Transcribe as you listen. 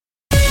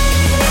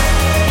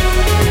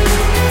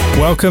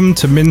Welcome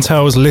to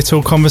Mintel's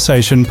Little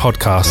Conversation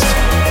podcast.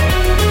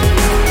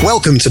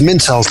 Welcome to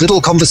Mintel's Little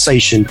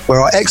Conversation,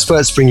 where our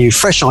experts bring you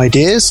fresh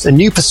ideas and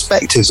new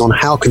perspectives on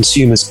how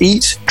consumers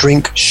eat,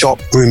 drink, shop,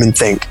 groom and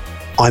think.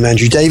 I'm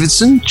Andrew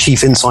Davidson,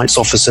 Chief Insights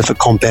Officer for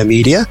Compare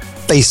Media,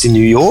 based in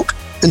New York.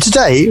 And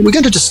today we're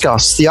going to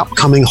discuss the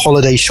upcoming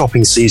holiday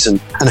shopping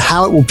season and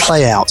how it will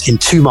play out in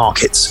two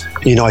markets,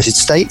 the United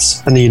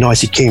States and the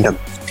United Kingdom.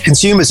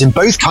 Consumers in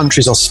both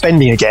countries are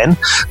spending again,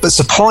 but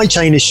supply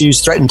chain issues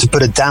threaten to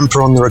put a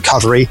damper on the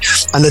recovery,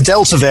 and the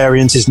Delta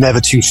variant is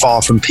never too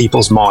far from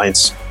people's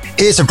minds.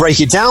 Here to break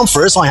it down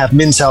for us, I have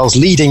Mintel's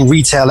leading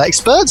retail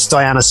experts,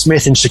 Diana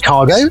Smith in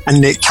Chicago and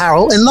Nick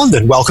Carroll in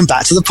London. Welcome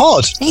back to the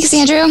pod. Thanks,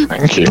 Andrew.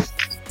 Thank you.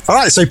 All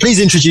right, so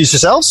please introduce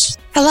yourselves.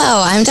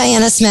 Hello, I'm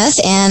Diana Smith,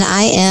 and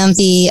I am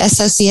the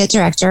Associate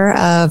Director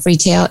of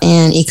Retail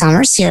and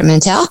E-commerce here at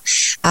Mintel.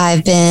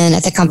 I've been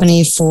at the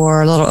company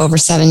for a little over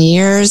 7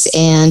 years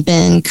and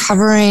been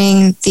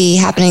covering the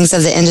happenings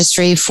of the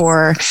industry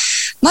for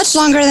much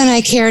longer than I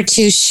care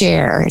to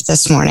share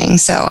this morning.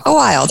 So a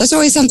while. There's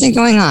always something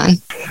going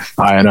on.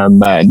 Hi, and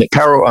I'm Nick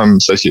Carroll. I'm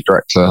Associate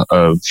Director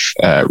of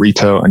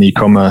Retail and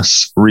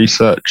E-commerce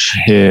Research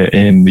here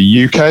in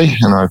the UK,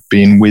 and I've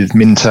been with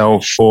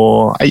Mintel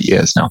for 8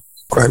 years now.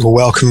 Great. Well,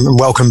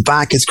 welcome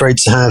back. It's great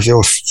to have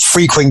your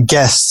frequent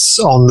guests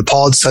on the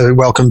pod, so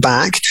welcome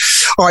back.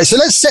 All right, so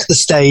let's set the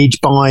stage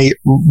by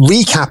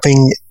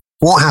recapping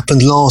what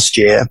happened last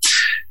year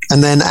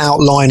and then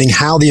outlining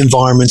how the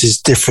environment is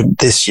different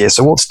this year.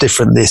 So what's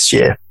different this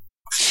year?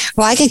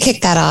 Well, I can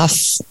kick that off,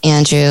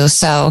 Andrew.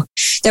 So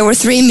there were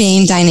three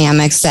main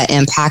dynamics that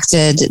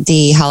impacted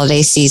the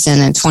holiday season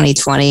in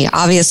 2020.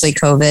 Obviously,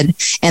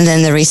 COVID, and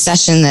then the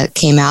recession that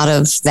came out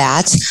of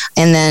that.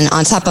 And then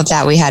on top of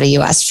that, we had a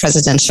U.S.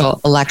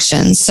 presidential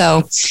election.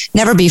 So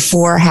never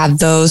before have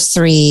those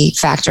three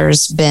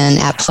factors been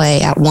at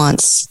play at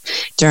once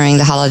during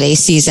the holiday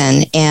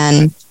season.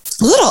 And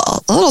a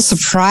little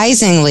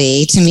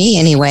surprisingly to me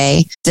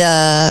anyway,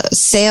 the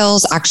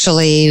sales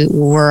actually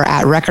were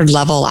at record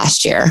level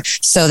last year.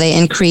 So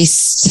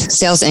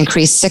sales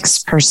increased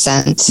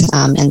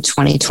 6% in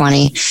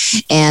 2020.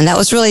 And that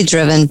was really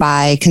driven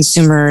by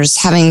consumers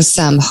having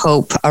some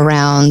hope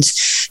around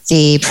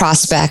the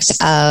prospect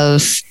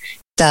of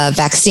the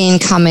vaccine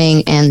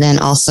coming and then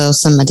also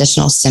some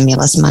additional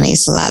stimulus money.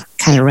 So that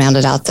kind of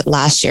rounded out the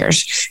last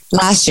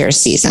year's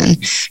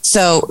season.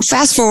 So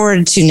fast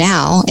forward to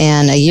now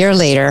and a year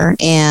later,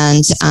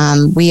 and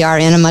we are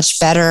in a much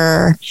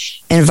better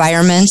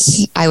environment,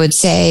 I would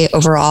say,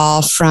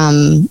 overall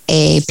from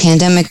a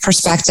pandemic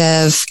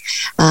perspective.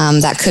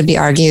 That could be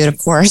argued, of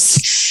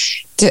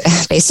course,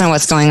 based on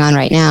what's going on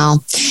right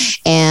now.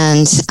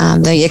 And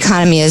the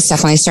economy is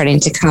definitely starting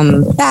to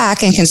come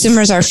back and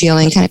consumers are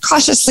feeling kind of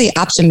cautiously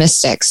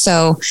optimistic.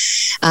 So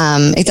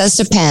it does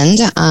depend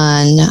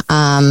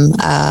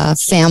on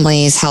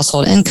families'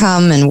 household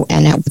income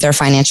and their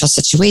financial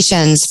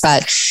situations,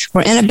 but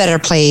we're in a better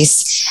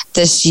place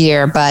this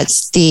year. But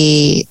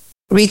the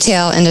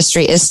retail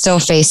industry is still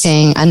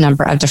facing a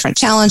number of different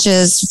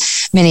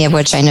challenges, many of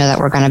which I know that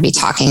we're going to be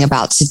talking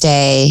about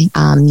today,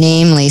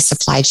 namely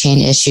supply chain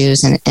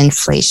issues and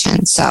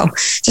inflation. So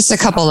just a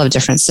couple of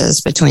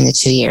differences between the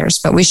 2 years,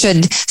 but we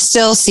should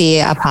still see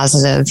a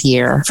positive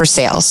year for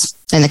sales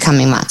in the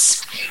coming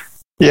months.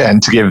 Yeah,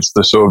 and to give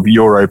the sort of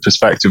Euro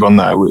perspective on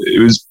that,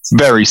 it was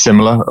very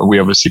similar. We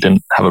obviously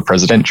didn't have a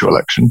presidential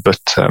election, but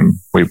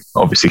we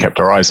obviously kept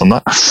our eyes on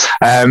that.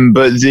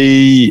 But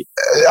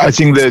I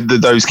think that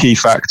those key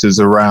factors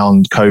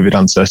around COVID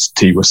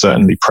uncertainty were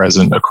certainly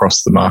present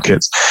across the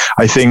markets.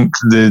 I think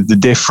the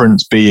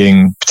difference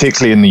being,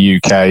 particularly in the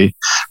UK,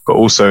 but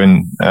also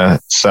in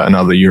certain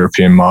other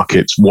European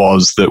markets,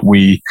 was that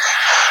we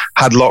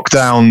had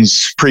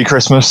lockdowns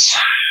pre-Christmas,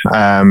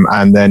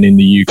 and then in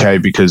the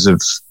UK, because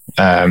of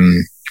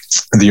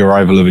the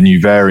arrival of a new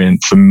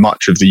variant for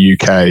much of the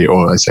UK,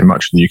 or I say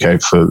much of the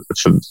UK for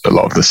a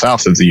lot of the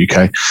south of the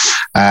UK,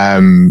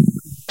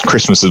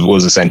 Christmas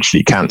was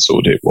essentially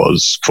cancelled. It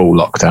was full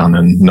lockdown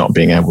and not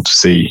being able to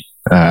see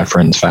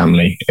friends,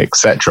 family,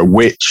 etc.,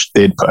 which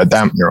did put a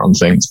dampener on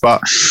things.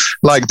 But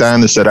like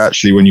Diana said,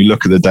 actually, when you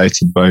look at the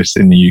data both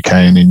in the UK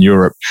and in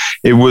Europe,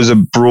 it was a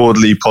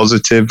broadly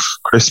positive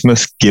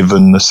Christmas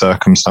given the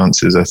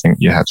circumstances. I think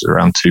you had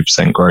around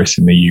 2% growth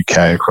in the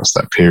UK across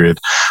that period,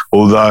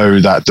 although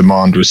that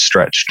demand was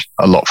stretched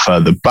a lot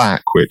further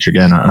back, which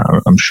again,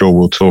 I'm sure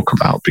we'll talk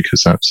about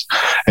because that's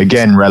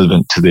again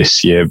relevant to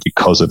this year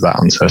because of that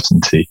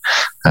uncertainty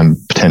and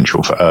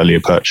potential for earlier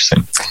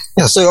purchasing.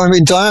 Yeah, so I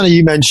mean, Diana,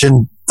 you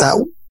mentioned that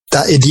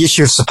the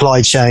issue of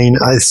supply chain,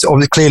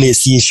 clearly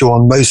it's the issue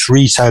on most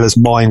retailers'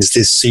 minds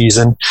this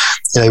season.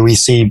 You know, we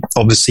see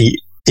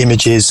obviously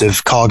images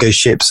of cargo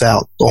ships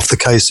out off the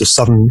coast of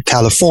Southern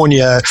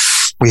California.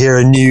 We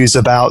hear news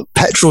about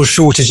petrol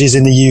shortages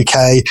in the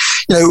UK.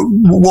 You know,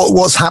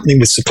 what's happening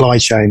with supply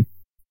chain?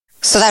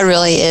 So that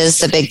really is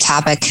the big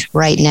topic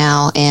right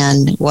now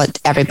and what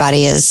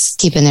everybody is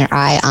keeping their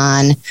eye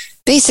on.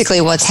 Basically,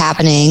 what's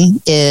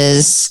happening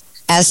is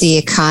as the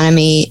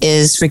economy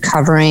is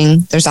recovering,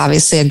 there's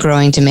obviously a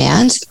growing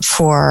demand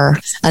for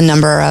a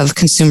number of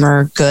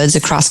consumer goods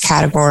across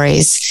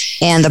categories,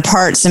 and the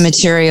parts and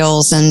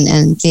materials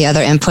and the other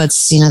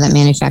inputs, that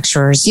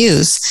manufacturers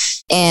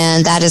use.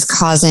 And that is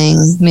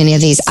causing many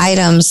of these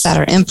items that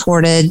are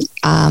imported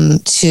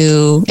in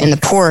the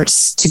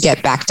ports to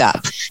get backed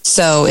up.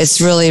 So it's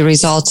really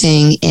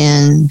resulting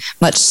in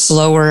much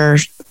slower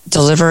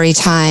delivery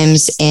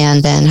times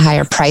and then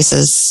higher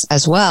prices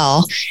as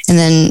well. And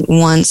then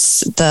once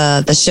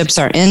the ships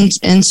are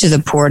into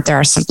the port, there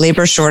are some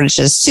labor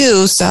shortages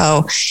too.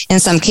 So in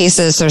some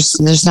cases,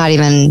 there's not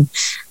even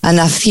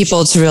enough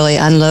people to really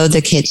unload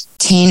the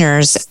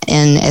containers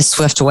in a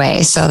swift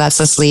way. So that's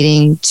just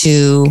leading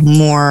to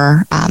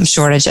more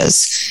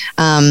shortages.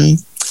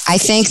 I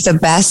think the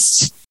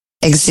best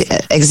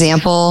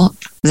example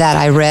that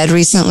I read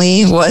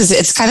recently was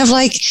it's kind of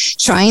like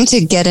trying to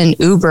get an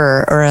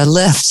Uber or a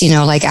Lyft,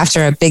 like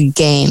after a big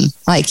game.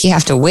 Like you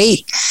have to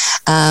wait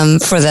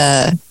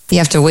you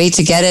have to wait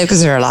to get it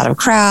because there are a lot of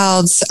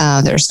crowds.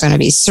 There's going to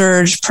be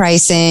surge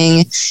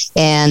pricing,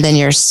 and then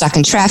you're stuck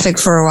in traffic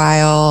for a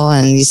while,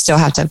 and you still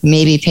have to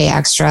maybe pay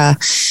extra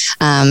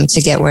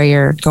to get where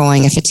you're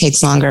going if it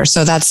takes longer.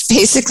 So that's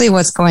basically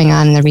what's going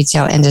on in the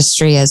retail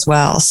industry as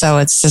well. So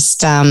it's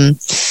just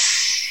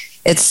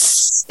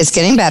it's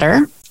getting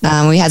better.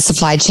 We had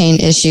supply chain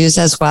issues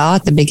as well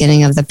at the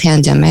beginning of the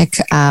pandemic,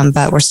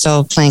 but we're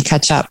still playing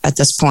catch up at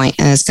this point,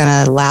 and it's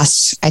going to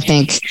last, I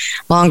think,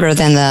 longer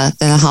than the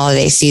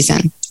holiday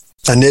season.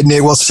 And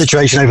Nick, what's the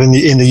situation over in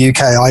the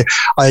UK?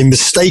 I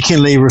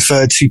mistakenly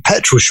referred to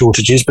petrol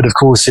shortages, but of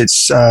course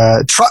it's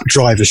truck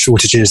driver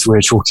shortages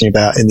we're talking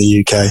about in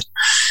the UK.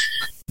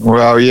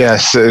 Well,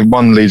 yes,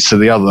 one leads to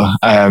the other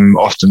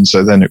often,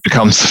 so then it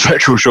becomes the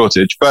petrol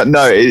shortage. But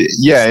no,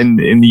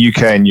 in the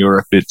UK and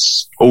Europe,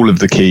 it's all of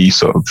the key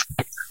sort of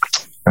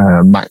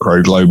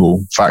macro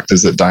global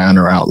factors that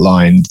Diana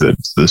outlined,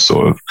 the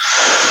sort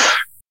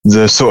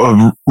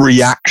of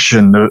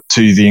reaction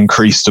to the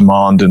increased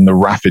demand and the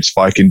rapid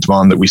spike in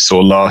demand that we saw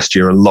last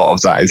year. A lot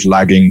of that is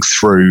lagging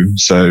through.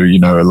 So,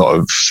 a lot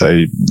of,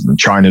 say,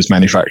 China's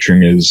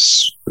manufacturing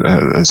has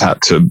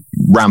had to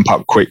ramp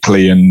up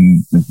quickly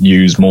and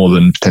use more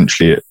than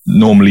potentially it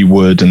normally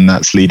would. And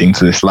that's leading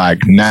to this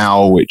lag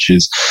now, which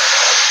is,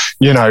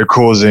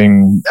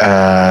 causing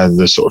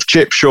the sort of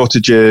chip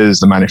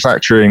shortages, the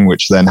manufacturing,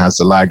 which then has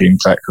the lagging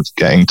effect of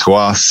getting to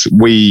us.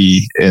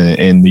 We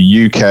in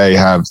the UK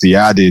have the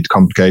added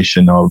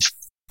complication of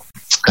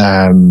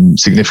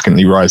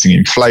significantly rising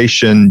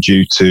inflation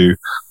due to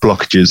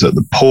blockages at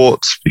the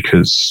ports,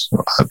 because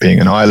being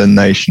an island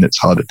nation, it's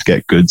harder to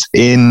get goods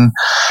in.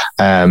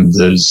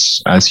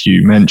 There's, as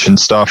you mentioned,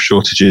 staff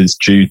shortages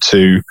due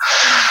to,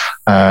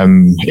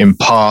 in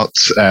part,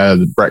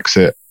 the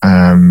Brexit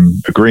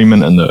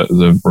agreement and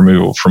the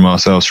removal from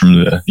ourselves from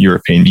the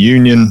European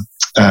Union,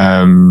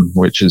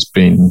 which has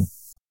been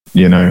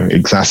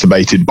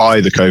exacerbated by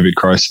the COVID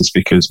crisis,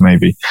 because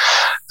maybe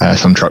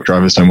some truck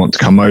drivers don't want to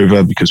come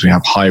over because we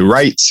have high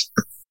rates.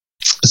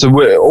 So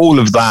all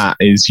of that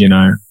is,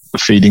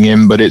 feeding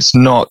in, but it's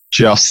not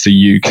just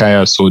the UK.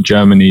 I saw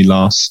Germany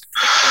last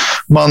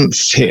month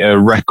hit a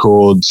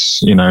record,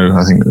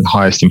 I think the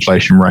highest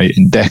inflation rate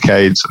in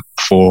decades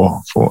for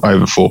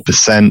over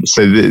 4%.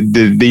 So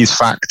these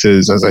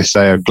factors, as I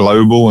say, are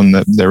global, and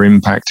that they're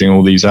impacting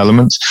all these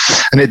elements.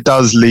 And it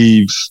does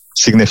leave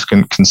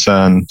significant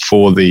concern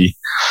for the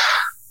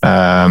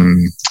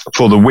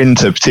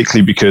winter,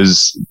 particularly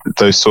because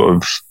those sort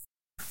of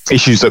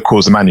issues that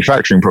cause the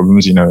manufacturing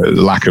problems,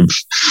 the lack of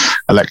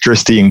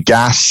electricity and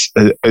gas,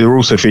 are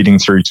also feeding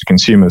through to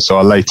consumers. So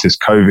our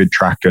latest COVID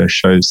tracker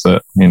shows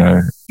that,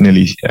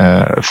 nearly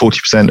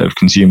 40% of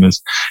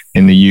consumers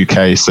in the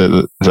UK said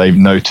that they've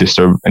noticed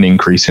an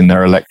increase in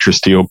their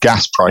electricity or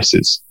gas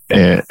prices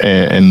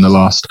in the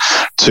last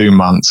 2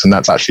 months. And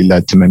that's actually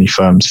led to many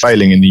firms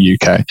failing in the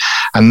UK.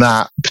 And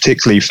that,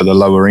 particularly for the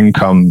lower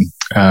income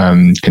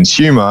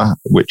consumer,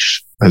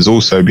 which has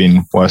also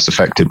been worse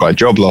affected by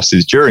job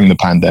losses during the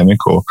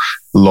pandemic or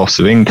loss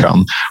of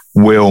income,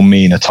 will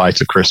mean a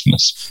tighter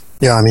Christmas.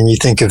 Yeah, I mean, you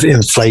think of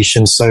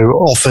inflation so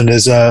often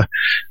as an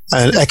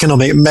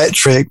economic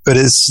metric, but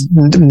it's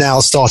now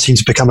starting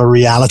to become a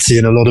reality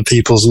in a lot of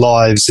people's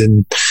lives,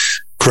 in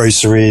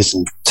groceries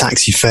and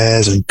taxi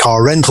fares and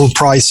car rental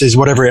prices,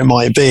 whatever it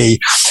might be.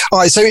 All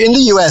right, so in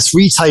the US,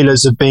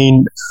 retailers have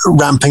been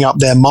ramping up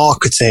their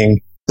marketing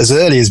as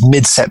early as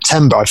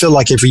mid-September. I feel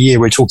like every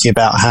year we're talking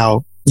about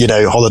how,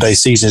 holiday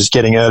season is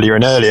getting earlier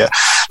and earlier.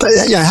 But,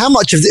 how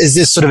much is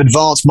this sort of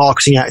advanced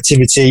marketing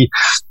activity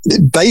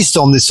based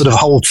on this sort of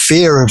whole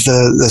fear of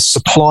the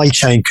supply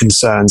chain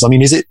concerns? I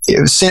mean, is it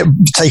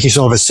taking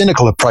sort of a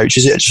cynical approach?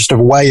 Is it just a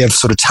way of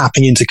sort of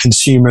tapping into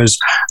consumers'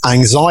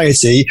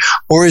 anxiety,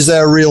 or is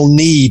there a real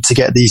need to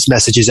get these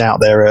messages out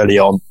there early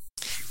on?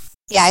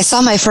 Yeah, I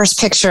saw my first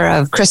picture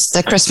of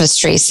the Christmas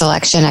tree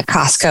selection at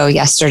Costco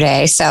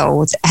yesterday.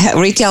 So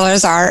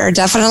retailers are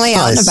definitely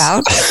out and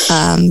about.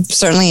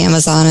 Certainly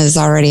Amazon is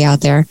already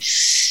out there,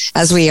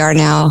 as we are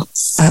now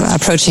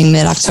approaching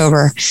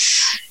mid-October.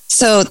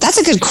 So that's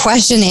a good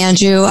question,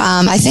 Andrew.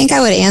 I think I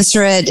would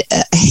answer it,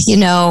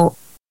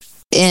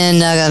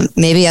 in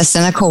maybe a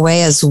cynical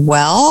way as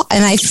well.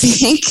 And I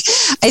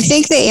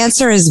think the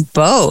answer is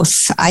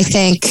both. I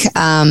think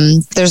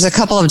there's a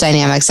couple of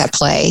dynamics at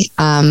play.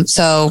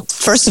 So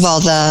first of all,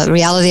 the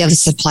reality of the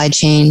supply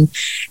chain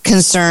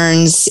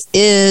concerns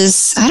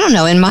is, I don't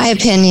know, in my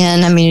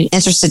opinion,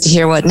 interested to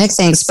hear what Nick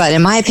thinks, but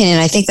in my opinion,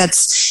 I think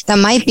that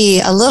might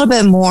be a little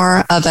bit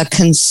more of a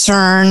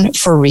concern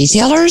for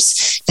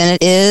retailers than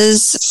it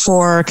is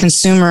for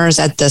consumers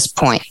at this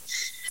point.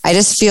 I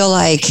just feel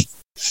like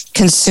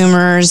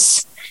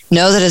consumers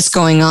know that it's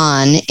going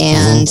on,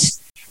 and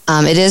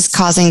it is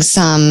causing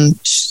some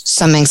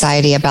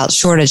anxiety about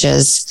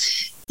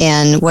shortages.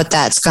 And what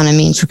that's going to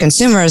mean for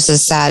consumers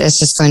is that it's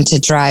just going to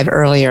drive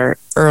earlier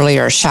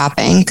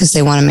shopping because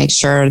they want to make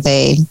sure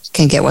they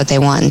can get what they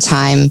want in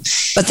time.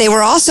 But they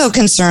were also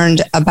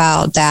concerned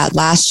about that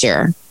last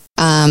year.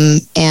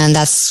 And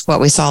that's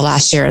what we saw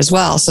last year as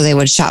well. So they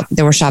were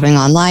shopping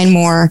online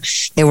more.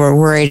 They were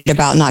worried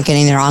about not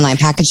getting their online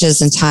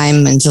packages in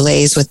time and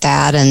delays with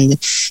that. And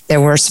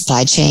there were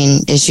supply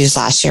chain issues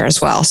last year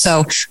as well.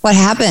 So what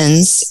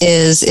happens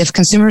is if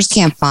consumers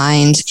can't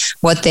find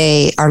what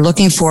they are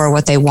looking for,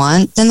 what they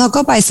want, then they'll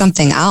go buy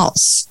something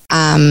else.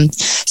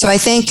 So I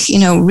think,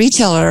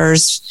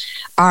 retailers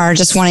are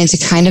just wanting to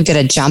kind of get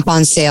a jump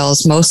on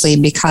sales, mostly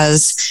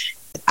because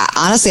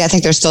honestly, I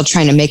think they're still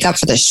trying to make up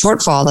for the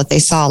shortfall that they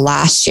saw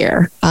last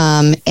year.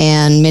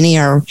 And many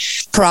are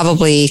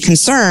probably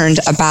concerned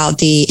about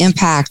the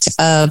impact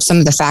of some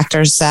of the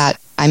factors that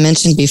I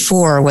mentioned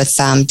before with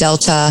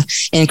Delta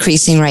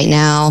increasing right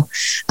now,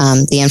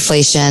 the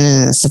inflation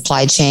and the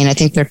supply chain. I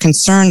think they're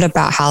concerned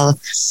about how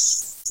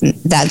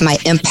that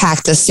might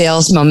impact the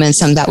sales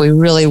momentum that we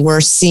really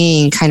were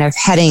seeing kind of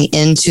heading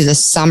into the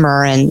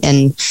summer and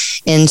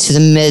into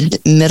the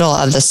middle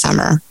of the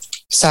summer.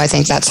 So I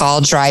think that's all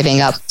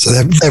driving up.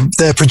 So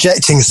they're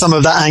projecting some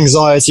of that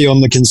anxiety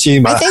on the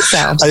consumer. I think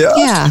so.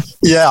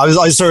 Yeah.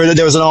 I saw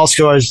there was an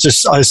article I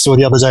saw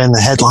the other day in the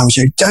headline,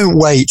 which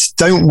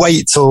don't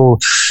wait till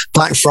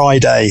Black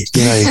Friday.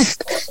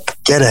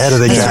 Get ahead of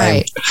the game.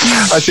 Right.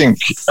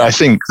 I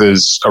think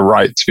there's a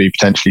right to be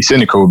potentially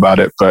cynical about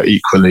it, but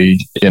equally,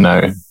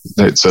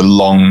 it's a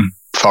long,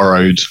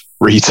 furrowed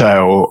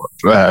retail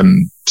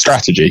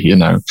strategy.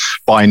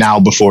 Buy now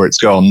before it's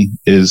gone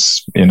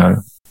is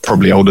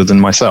probably older than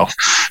myself.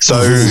 So,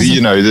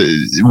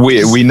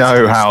 we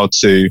know how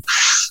to,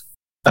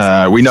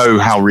 we know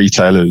how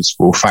retailers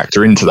will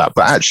factor into that.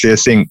 But actually, I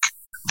think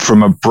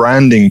from a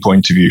branding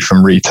point of view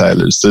from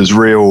retailers, there's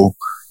real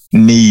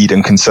need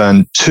and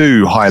concern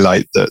to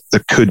highlight that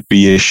there could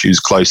be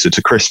issues closer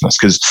to Christmas,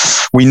 because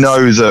we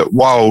know that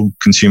while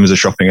consumers are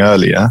shopping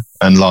earlier,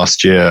 and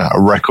last year a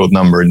record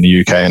number in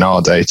the UK in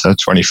our data,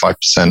 25%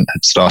 had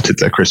started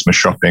their Christmas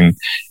shopping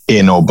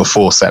in or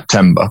before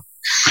September.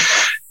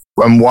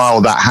 And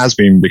while that has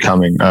been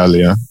becoming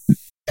earlier,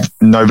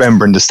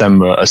 November and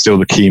December are still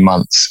the key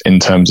months in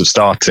terms of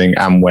starting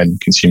and when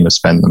consumers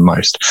spend the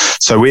most.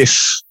 So if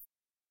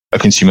a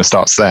consumer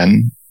starts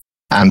then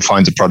and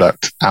finds a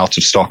product out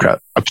of stock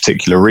at a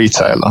particular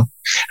retailer,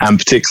 and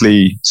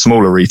particularly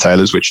smaller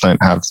retailers which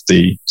don't have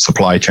the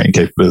supply chain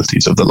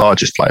capabilities of the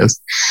largest players,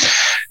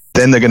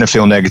 then they're going to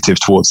feel negative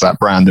towards that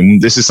brand.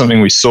 And this is something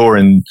we saw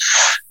in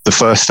the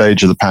first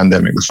stage of the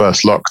pandemic, the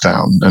first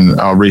lockdown. And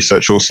our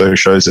research also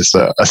shows us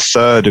that a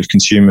third of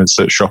consumers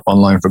that shop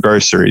online for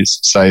groceries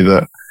say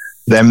that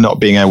them not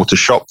being able to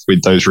shop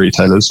with those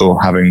retailers or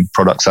having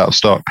products out of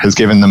stock has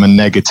given them a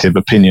negative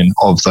opinion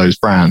of those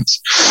brands.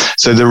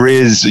 So there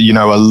is,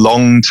 a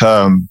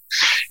long-term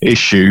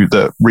issue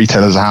that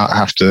retailers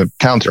have to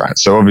counteract.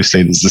 So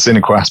obviously there's the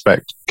cynical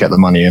aspect, get the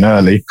money in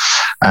early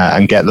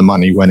and get the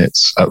money when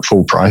it's at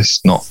full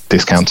price, not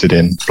discounted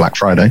in Black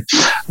Friday.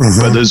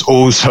 Mm-hmm. But there's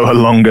also a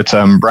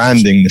longer-term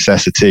branding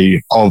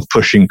necessity of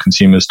pushing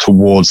consumers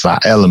towards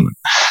that element.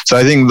 So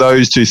I think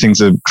those two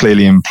things are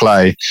clearly in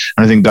play.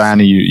 And I think,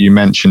 Diana, you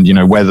mentioned,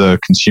 whether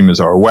consumers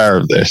are aware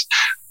of this.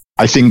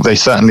 I think they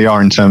certainly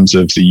are in terms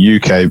of the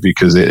UK,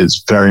 because it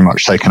is very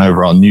much taken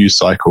over our news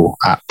cycle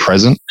at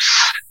present.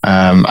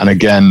 And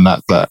again,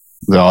 that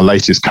our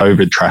latest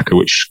COVID tracker,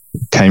 which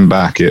came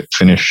back, it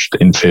finished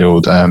in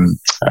field,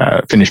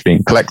 finished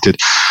being collected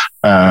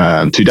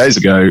 2 days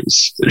ago,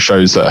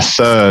 shows that a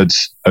third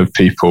of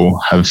people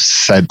have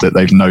said that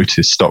they've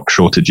noticed stock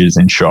shortages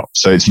in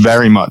shops. So it's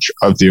very much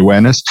of the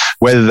awareness.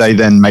 Whether they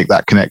then make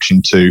that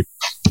connection to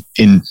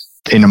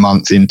in a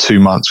month, in 2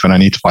 months, when I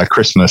need to buy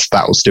Christmas,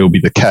 that will still be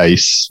the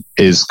case,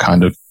 is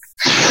kind of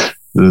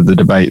the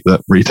debate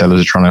that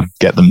retailers are trying to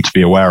get them to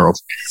be aware of.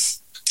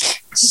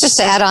 So just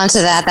to add on to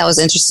that was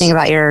interesting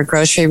about your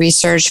grocery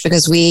research,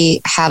 because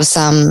we have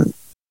some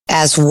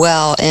as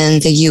well in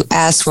the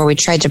US where we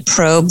tried to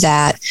probe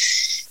that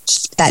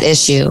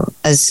issue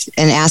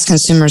and ask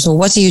consumers, well,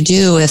 what do you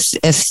do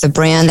if the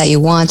brand that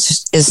you want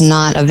is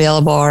not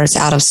available or it's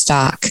out of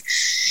stock?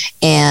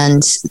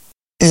 And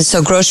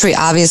so grocery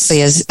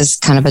obviously is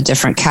kind of a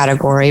different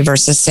category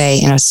versus,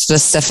 say,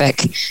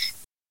 specific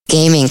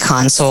gaming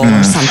console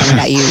or something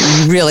that you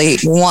really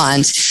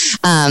want.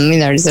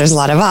 There's a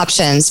lot of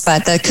options,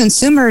 but the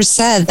consumers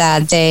said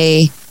that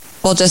they'll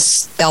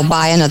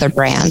buy another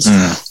brand,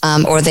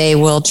 or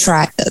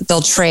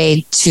they'll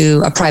trade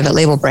to a private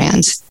label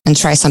brand and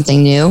try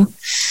something new.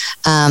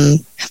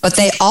 But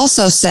they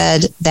also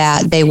said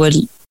that they would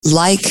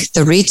like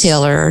the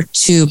retailer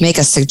to make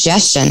a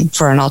suggestion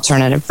for an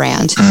alternative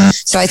brand.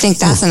 So I think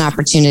that's an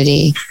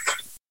opportunity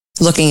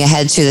looking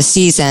ahead to the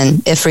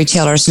season, if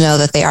retailers know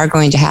that they are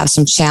going to have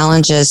some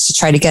challenges, to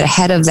try to get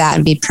ahead of that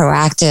and be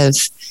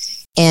proactive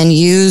and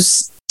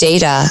use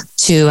data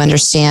to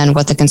understand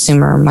what the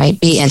consumer might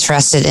be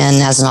interested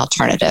in as an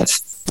alternative.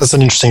 That's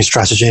an interesting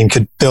strategy and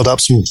could build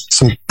up some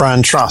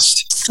brand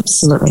trust.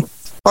 Absolutely.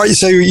 All right.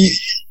 So you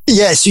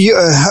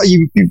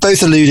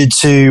both alluded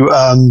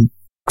to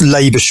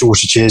labor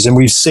shortages, and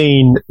we've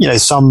seen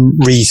some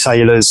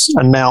retailers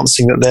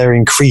announcing that they're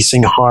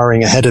increasing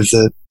hiring ahead of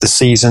the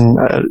season,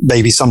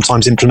 maybe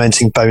sometimes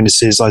implementing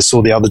bonuses. I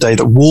saw the other day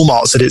that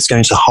Walmart said it's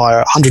going to hire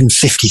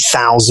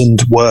 150,000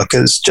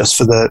 workers just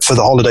for the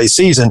holiday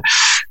season.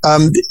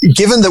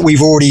 Given that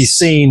we've already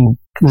seen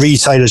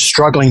retailers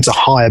struggling to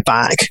hire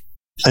back,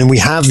 and we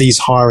have these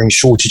hiring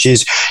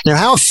shortages,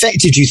 how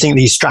effective do you think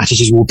these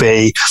strategies will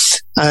be,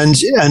 and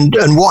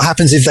what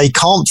happens if they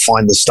can't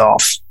find the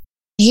staff?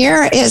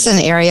 Here is an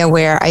area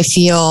where I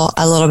feel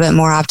a little bit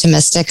more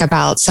optimistic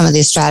about some of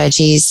these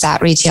strategies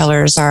that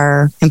retailers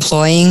are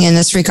employing in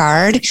this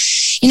regard.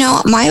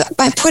 My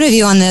point of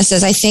view on this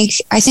is I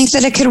think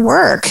that it could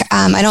work.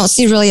 I don't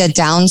see really a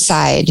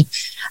downside.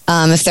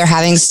 If they're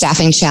having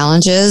staffing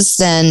challenges,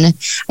 then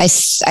I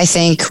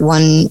think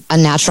a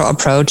natural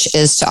approach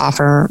is to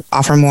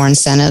offer more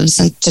incentives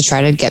and to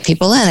try to get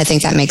people in. I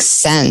think that makes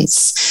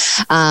sense.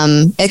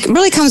 It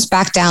really comes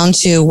back down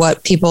to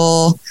what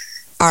people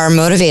are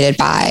motivated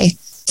by.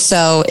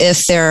 So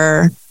if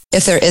there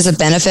is a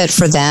benefit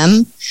for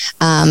them,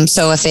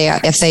 so if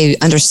they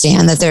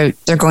understand that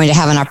they're going to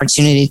have an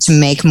opportunity to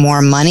make more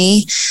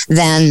money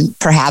than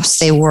perhaps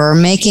they were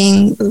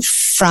making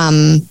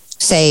from,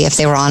 say, if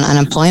they were on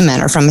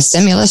unemployment or from a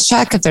stimulus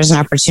check, if there's an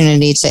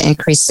opportunity to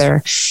increase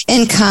their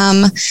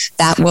income,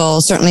 that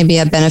will certainly be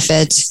a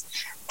benefit.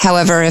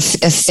 However,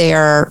 if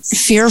they're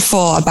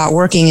fearful about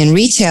working in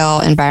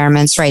retail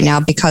environments right now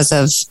because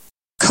of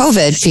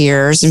COVID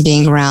fears and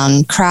being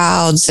around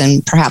crowds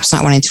and perhaps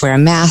not wanting to wear a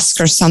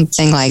mask or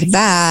something like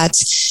that,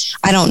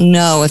 I don't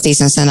know if these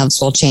incentives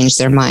will change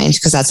their mind,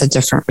 because that's a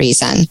different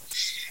reason.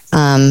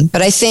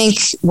 But I think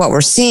what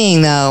we're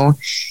seeing, though,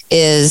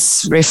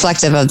 is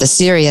reflective of the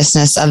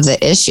seriousness of the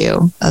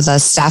issue of the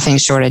staffing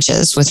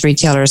shortages, with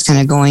retailers kind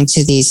of going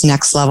to these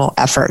next level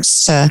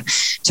efforts to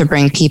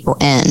bring people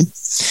in.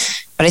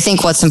 But I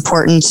think what's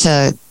important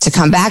to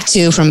come back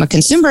to from a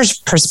consumer's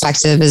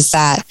perspective is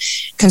that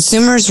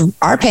consumers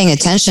are paying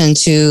attention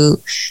to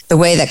the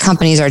way that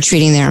companies are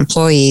treating their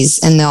employees,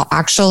 and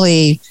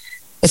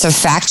it's a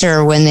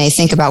factor when they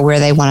think about where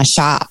they want to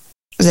shop.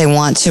 They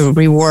want to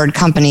reward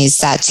companies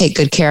that take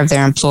good care of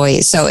their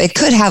employees. So it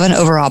could have an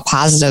overall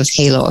positive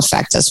halo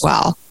effect as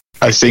well.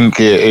 I think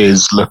it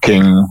is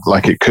looking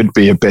like it could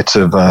be a bit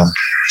of a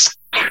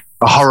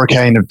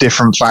hurricane of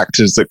different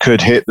factors that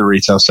could hit the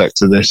retail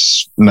sector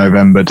this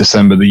November,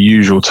 December, the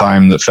usual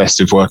time that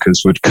festive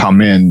workers would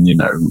come in,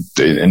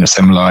 in a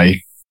similar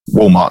way.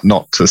 Walmart,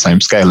 not to the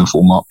same scale of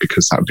Walmart,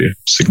 because that would be a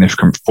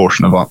significant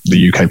proportion of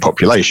the UK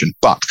population.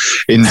 But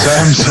in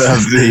terms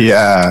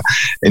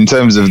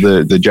of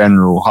the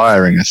general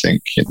hiring, I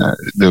think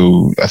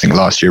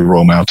last year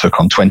Royal Mail took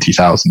on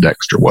 20,000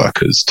 extra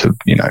workers to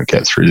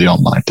get through the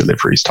online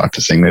deliveries type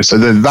of thing. So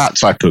that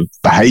type of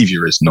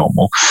behaviour is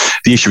normal.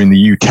 The issue in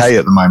the UK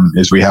at the moment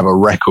is we have a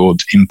record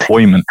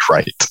employment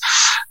rate.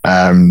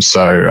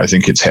 So I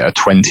think it's hit a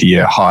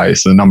 20-year high.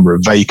 So the number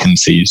of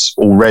vacancies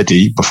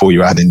already, before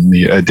you add in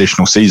the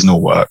additional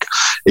seasonal work,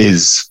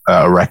 is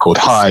a record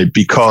high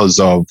because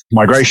of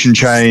migration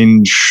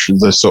change,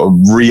 the sort of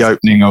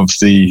reopening of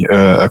the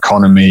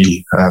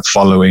economy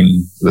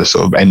following the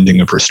sort of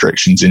ending of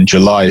restrictions in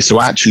July.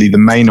 So actually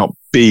there may not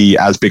be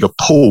as big a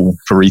pool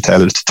for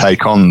retailers to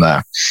take on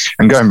there.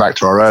 And going back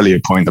to our earlier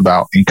point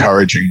about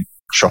encouraging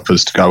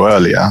shoppers to go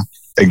earlier,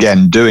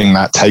 again, doing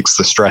that takes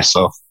the stress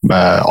off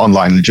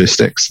online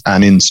logistics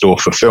and in-store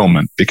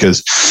fulfillment,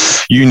 because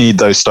you need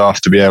those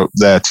staff to be out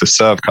there to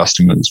serve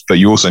customers, but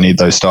you also need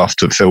those staff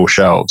to fill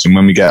shelves. And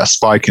when we get a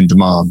spike in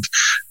demand,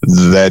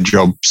 their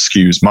job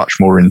skews much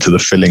more into the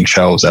filling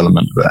shelves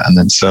element of it, and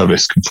then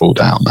service can fall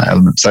down that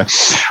element. So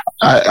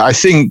I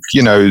think,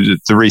 the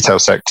retail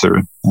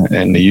sector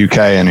in the UK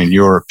and in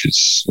Europe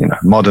is,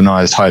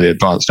 modernized, highly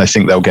advanced. And I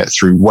think they'll get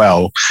through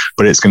well,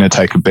 but it's going to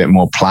take a bit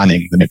more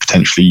planning than it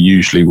potentially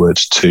usually would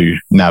to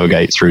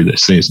navigate through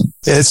this season.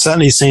 It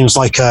certainly seems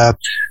like a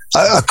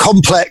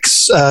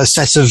complex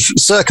set of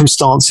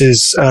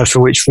circumstances for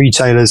which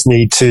retailers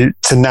need to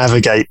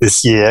navigate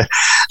this year,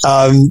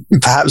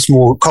 perhaps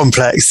more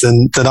complex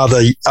than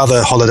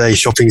other holiday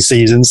shopping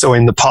seasons or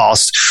in the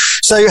past.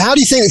 So how do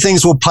you think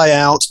things will play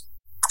out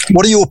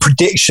What are your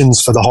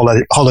predictions for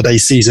the holiday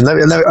season? Let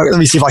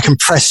me see if I can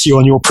press you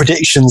on your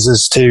predictions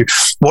as to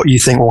what you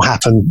think will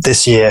happen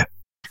this year.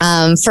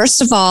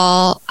 First of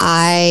all,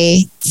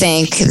 I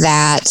think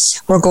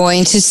that we're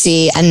going to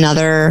see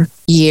another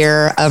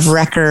year of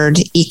record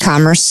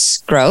e-commerce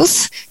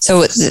growth.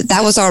 So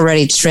that was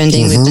already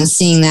trending. We've been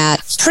seeing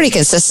that pretty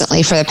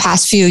consistently for the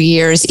past few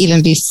years,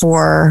 even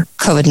before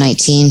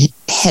COVID-19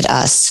 hit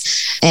us.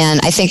 And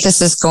I think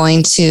this is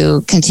going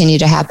to continue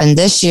to happen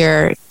this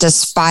year,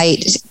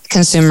 despite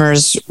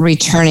consumers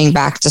returning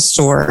back to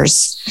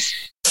stores,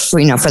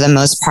 for the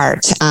most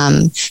part.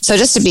 So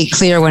just to be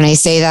clear, when I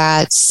say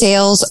that,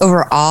 sales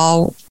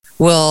overall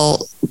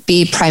will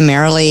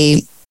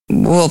primarily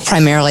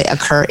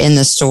occur in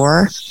the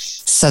store.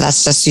 So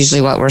that's just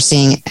usually what we're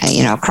seeing,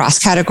 across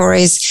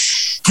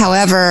categories.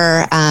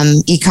 However,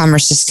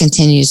 e-commerce just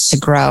continues to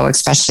grow,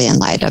 especially in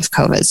light of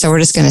COVID. So we're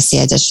just going to see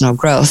additional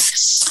growth.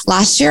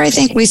 Last year, I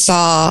think we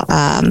saw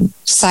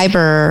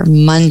Cyber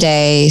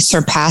Monday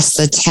surpass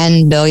the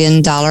 $10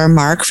 billion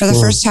mark for the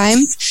first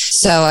time.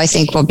 So I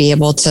think we'll be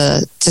able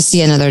to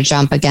see another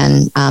jump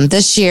again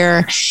this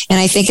year. And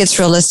I think it's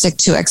realistic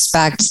to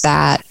expect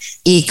that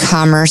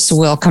e-commerce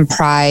will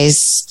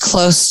comprise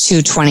close to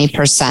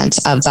 20%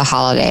 of the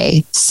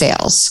holiday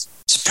sales.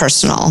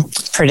 Personal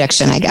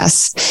prediction, I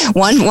guess.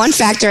 One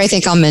factor I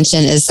think I'll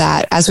mention is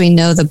that, as we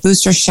know, the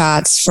booster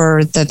shots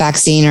for the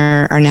vaccine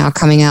are now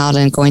coming out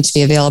and going to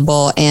be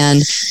available,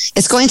 and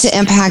it's going to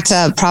impact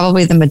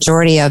probably the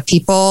majority of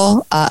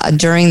people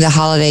during the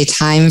holiday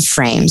time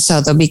frame.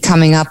 So they'll be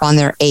coming up on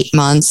their 8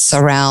 months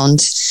around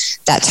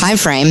that time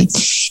frame.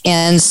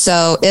 And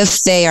so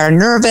if they are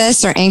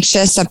nervous or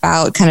anxious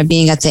about kind of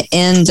being at the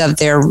end of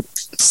their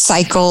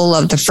cycle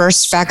of the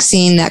first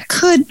vaccine, that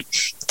could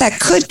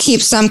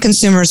keep some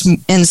consumers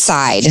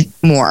inside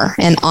more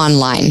and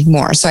online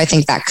more. So I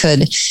think that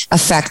could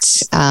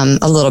affect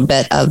a little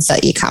bit of the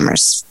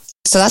e-commerce.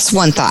 So that's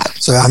one thought.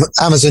 So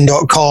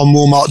Amazon.com,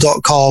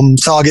 Walmart.com,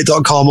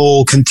 Target.com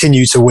all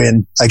continue to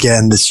win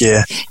again this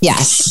year.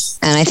 Yes.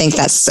 And I think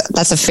that's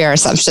a fair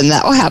assumption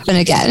that will happen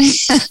again.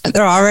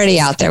 They're already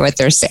out there with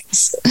their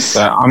sales.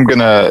 So I'm going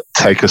to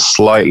take a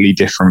slightly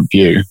different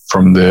view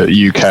from the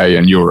UK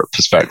and Europe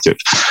perspective.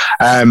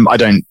 I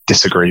don't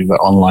disagree that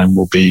online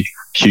will be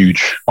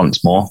huge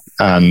once more.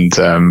 And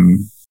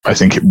I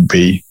think it will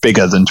be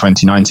bigger than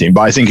 2019,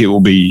 but I think it will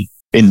be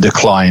in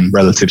decline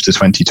relative to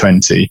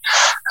 2020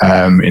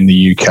 in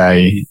the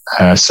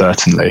UK,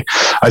 certainly.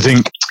 I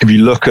think if you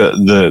look at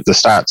the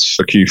stats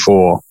for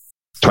Q4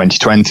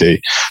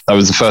 2020, that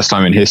was the first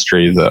time in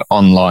history that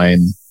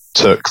online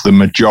took the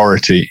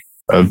majority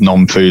of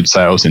non-food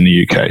sales in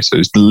the UK. So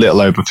it's a little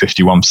over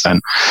 51%,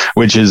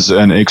 which is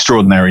an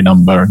extraordinary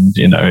number. And,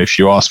 if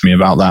you asked me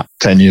about that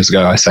 10 years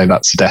ago, I say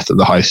that's the death of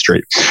the high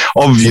street.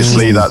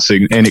 Obviously, that's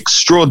in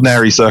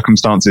extraordinary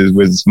circumstances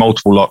with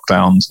multiple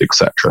lockdowns,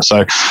 etc.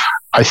 So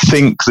I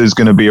think there's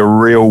going to be a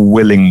real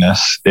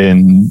willingness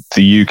in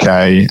the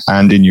UK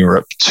and in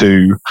Europe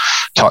to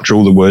touch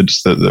all the wood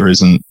that there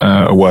isn't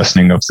a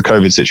worsening of the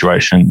COVID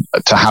situation,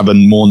 to have a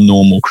more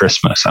normal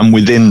Christmas. And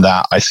within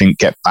that, I think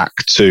get back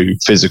to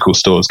physical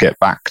stores, get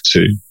back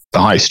to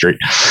the high street.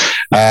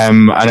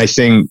 And I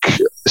think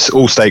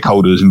all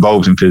stakeholders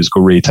involved in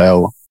physical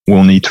retail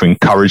will need to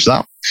encourage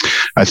that.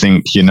 I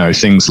think,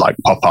 things like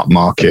pop-up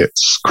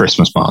markets,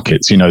 Christmas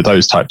markets,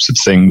 those types of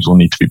things will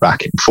need to be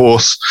back in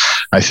force.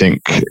 I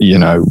think,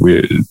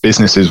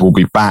 businesses will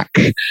be back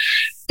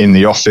in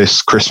the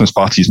office. Christmas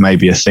parties may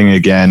be a thing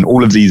again.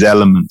 All of these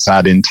elements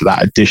add into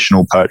that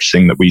additional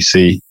purchasing that we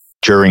see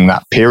during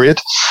that period.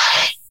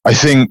 I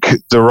think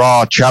there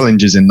are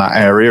challenges in that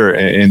area.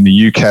 In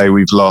the UK,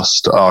 we've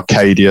lost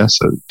Arcadia,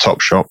 so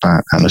Topshop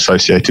and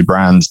associated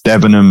brands.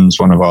 Debenhams,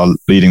 one of our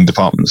leading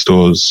department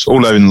stores,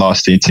 all over in the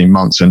last 18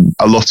 months. And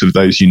a lot of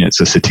those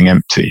units are sitting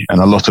empty. And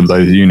a lot of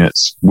those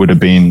units would have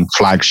been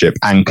flagship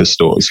anchor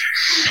stores.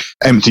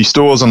 Empty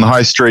stores on the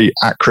high street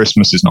at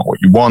Christmas is not what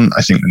you want.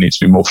 I think there needs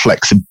to be more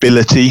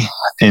flexibility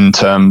in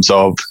terms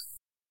of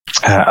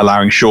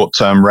allowing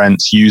short-term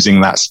rents,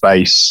 using that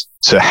space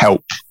to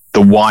help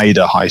the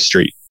wider high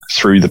street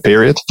through the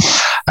period.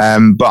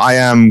 But I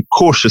am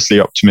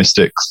cautiously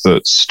optimistic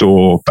that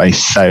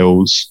store-based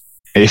sales,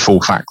 if all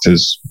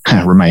factors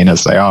remain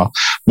as they are,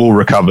 will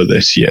recover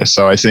this year.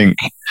 So I think,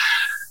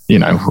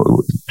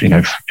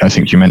 I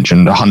think you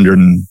mentioned 100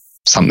 and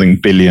something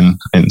billion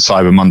in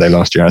Cyber Monday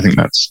last year. I think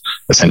that's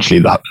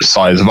essentially the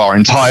size of our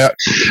entire.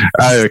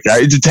 Okay,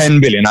 it's 10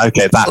 billion.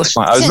 Okay, that's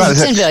fine. I was about to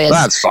say 10 billion.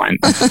 That's fine.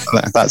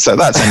 that's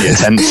only a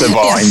tenth of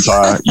our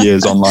entire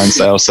year's online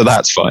sales, so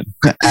that's fine.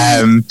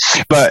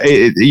 But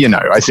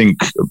I think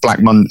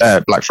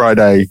Black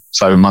Friday,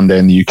 Cyber Monday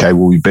in the UK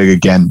will be big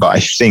again. But I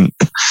think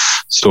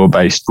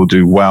store-based will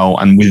do well,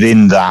 and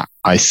within that,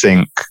 I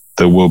think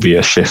there will be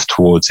a shift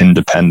towards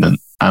independent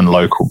and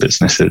local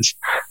businesses,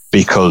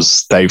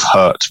 because they've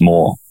hurt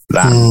more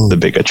than the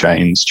bigger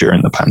chains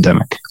during the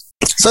pandemic.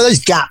 So those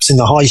gaps in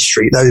the high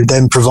street, though,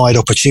 then provide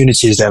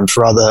opportunities then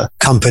for other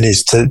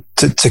companies to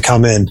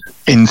come in?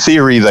 In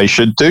theory, they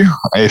should do,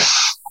 if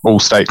all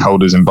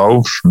stakeholders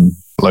involved, from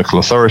local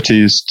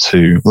authorities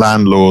to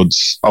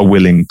landlords are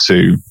willing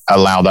to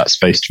allow that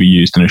space to be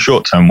used in a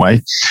short-term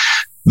way.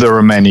 There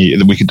are many,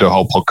 we could do a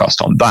whole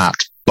podcast on that,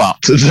 but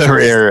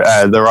there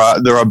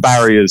are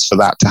barriers for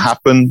that to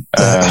happen.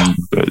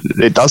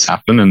 It does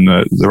happen, and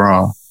there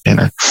are,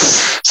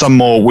 some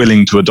more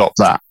willing to adopt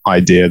that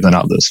idea than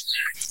others.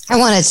 I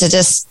wanted to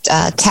just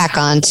tack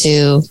on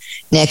to,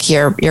 Nick,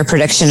 your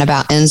prediction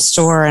about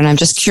in-store, and I'm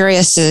just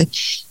curious to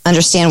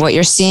understand what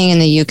you're seeing in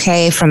the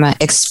UK from an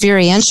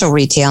experiential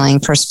retailing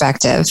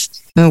perspective.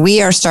 I mean,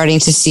 we are starting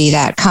to see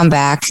that come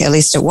back, at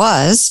least it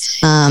was.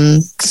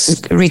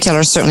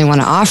 Retailers certainly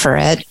want to offer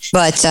it.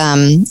 But,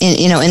 in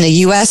the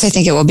US, I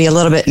think it will be a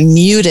little bit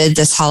muted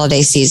this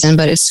holiday season,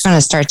 but it's going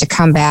to start to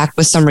come back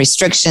with some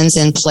restrictions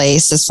in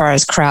place as far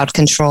as crowd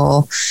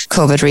control,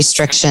 COVID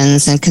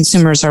restrictions, and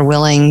consumers are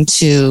willing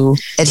to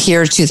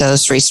adhere to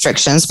those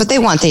restrictions, but they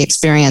want the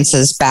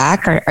experiences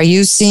back. Are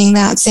you seeing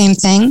that same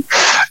thing?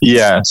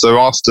 Yeah. So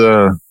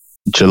after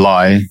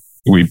July,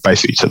 we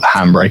basically took the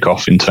handbrake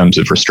off in terms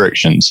of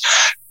restrictions.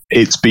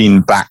 It's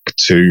been back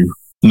to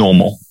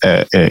normal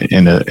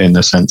in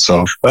the sense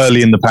of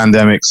early in the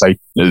pandemic, say,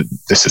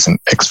 this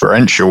isn't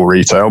experiential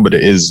retail, but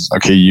it is a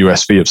key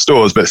USP of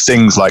stores. But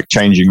things like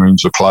changing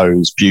rooms were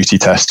closed, beauty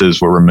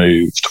testers were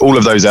removed, all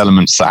of those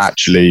elements that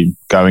actually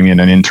going in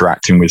and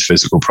interacting with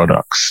physical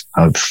products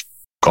have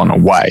gone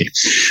away.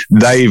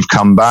 They've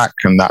come back,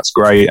 and that's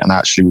great. And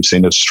actually, we've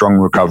seen a strong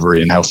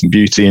recovery in health and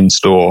beauty in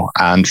store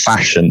and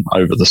fashion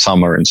over the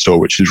summer in store,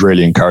 which is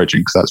really encouraging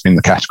because that's been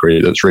the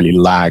category that's really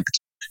lagged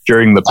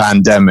during the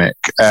pandemic.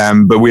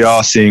 But we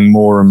are seeing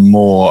more and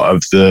more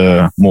of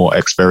the more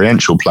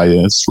experiential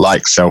players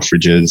like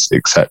Selfridges,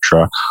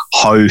 etc.,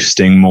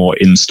 hosting more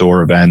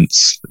in-store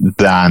events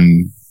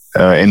than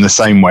in the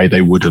same way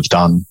they would have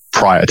done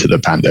prior to the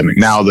pandemic.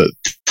 Now that,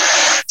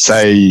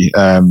 say,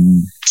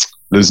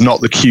 there's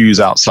not the queues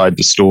outside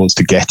the stores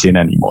to get in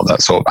anymore.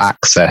 That sort of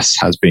access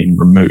has been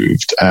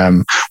removed.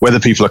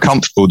 Whether people are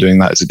comfortable doing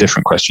that is a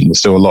different question. There's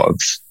still a lot of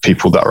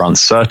people that are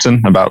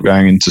uncertain about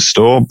going into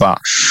store. But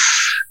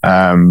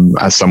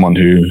as someone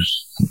who,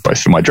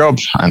 both for my job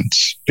and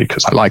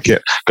because I like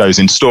it, goes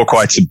in store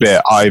quite a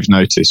bit, I've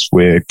noticed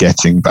we're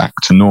getting back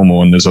to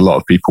normal, and there's a lot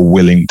of people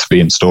willing to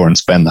be in store and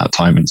spend that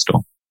time in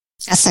store.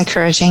 That's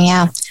encouraging,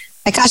 yeah.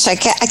 I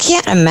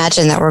can't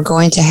imagine that we're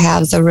going to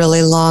have the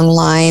really long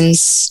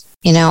lines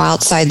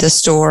outside the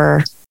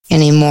store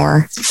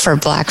anymore for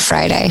Black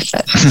Friday,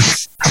 but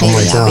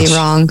maybe I'll be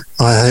wrong.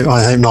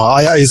 I hope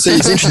not. It's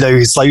interesting though.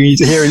 It's like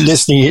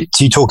listening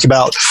to you talk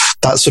about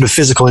that sort of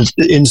physical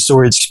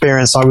in-store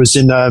experience. I was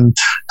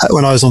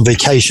when I was on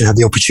vacation, had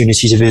the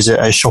opportunity to visit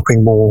a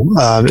shopping mall,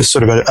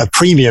 sort of a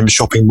premium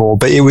shopping mall,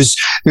 but it was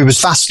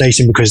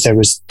fascinating because there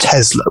was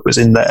Tesla was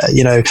in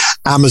there.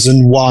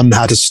 Amazon One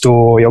had a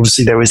store.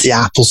 Obviously there was the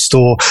Apple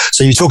store.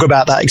 So you talk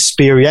about that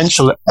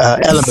experiential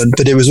element,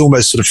 but it was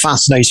almost sort of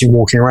fascinating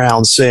walking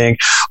around, seeing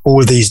all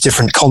of these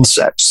different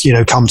concepts,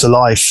 come to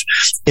life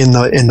in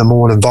the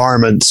mall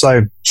environment.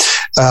 So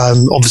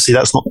obviously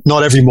that's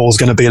not every mall is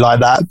going to be like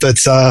that, but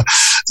so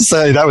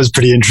that was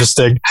pretty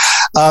interesting.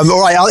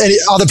 All right, any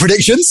other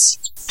predictions?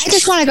 I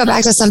just want to go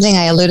back to something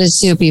I alluded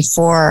to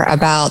before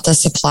about the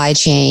supply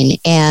chain.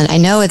 And I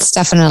know it's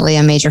definitely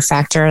a major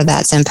factor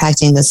that's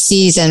impacting the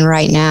season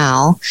right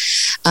now.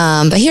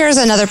 But here's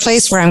another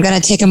place where I'm going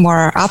to take a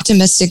more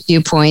optimistic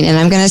viewpoint. And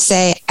I'm going to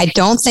say, I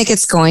don't think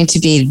it's going to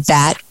be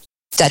that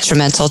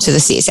detrimental to the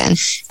season.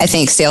 I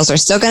think sales are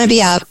still going to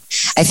be up.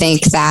 I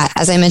think that,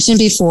 as I mentioned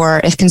before,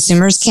 if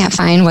consumers can't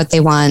find what they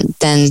want,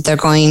 then they're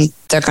going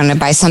to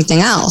buy something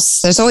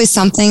else. There's always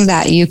something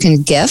that you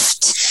can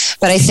gift.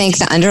 But I think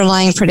the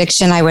underlying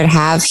prediction I would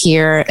have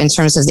here in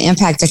terms of the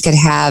impact it could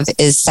have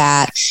is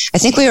that I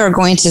think we are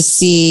going to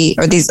see,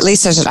 or at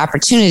least there's an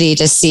opportunity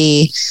to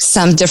see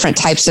some different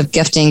types of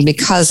gifting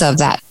because of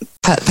that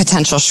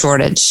potential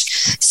shortage.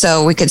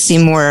 So we could see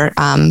more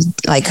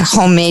like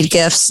homemade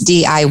gifts,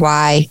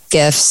 DIY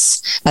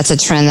gifts. That's a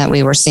trend that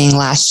we were seeing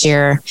last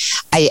year.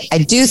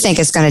 I do think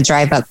it's going to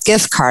drive up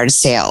gift card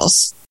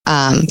sales,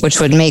 which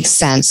would make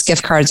sense.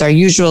 Gift cards are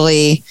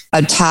usually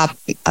a top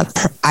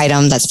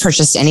item that's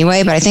purchased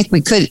anyway, but I think we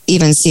could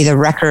even see the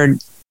record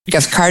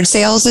gift card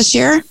sales this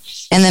year.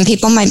 And then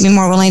people might be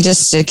more willing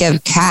just to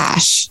give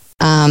cash.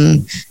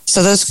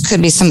 So those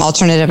could be some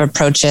alternative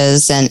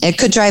approaches, and it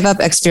could drive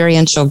up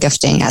experiential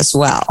gifting as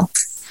well.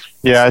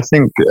 Yeah, I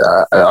think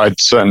I'd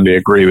certainly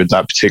agree with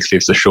that, particularly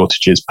if the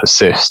shortages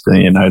persist.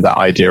 And, that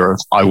idea of,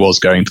 I was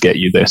going to get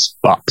you this,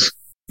 but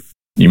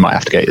you might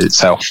have to get it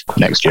yourself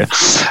next year,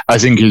 I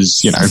think is,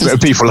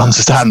 people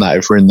understand that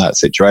if we're in that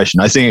situation.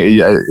 I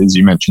think, as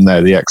you mentioned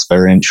there, the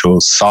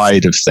experiential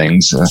side of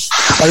things.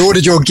 I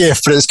ordered your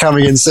gift, but it's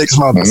coming in 6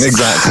 months.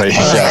 Exactly.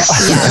 Yes.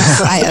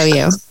 I owe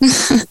you.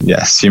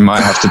 Yes, you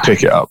might have to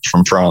pick it up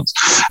from France,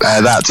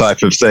 that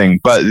type of thing.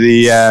 But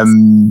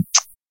the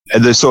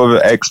sort of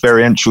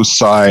experiential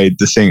side,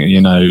 the thing,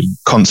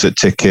 concert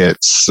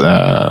tickets,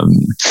 that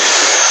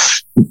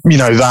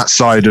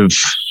side of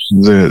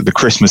the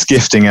Christmas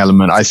gifting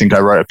element, I think I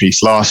wrote a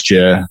piece last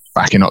year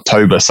back in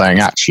October saying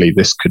actually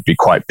this could be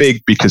quite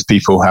big because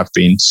people have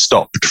been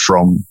stopped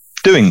from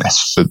doing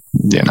this for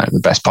the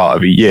best part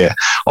of a year.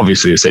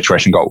 Obviously, the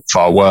situation got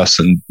far worse,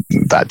 and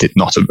that did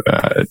not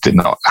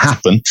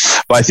happen.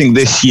 But I think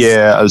this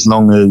year, as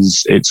long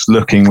as it's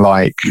looking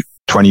like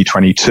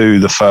 2022,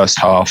 the first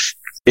half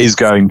is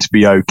going to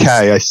be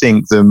okay, I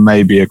think there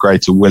may be a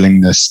greater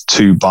willingness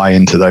to buy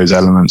into those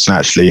elements and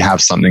actually have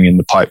something in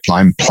the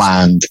pipeline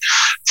planned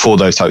for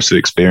those types of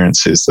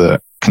experiences that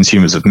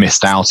consumers have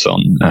missed out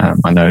on.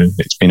 I know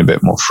it's been a bit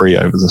more free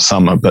over the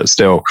summer, but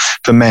still,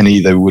 for many,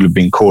 there would have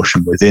been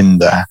caution within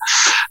there.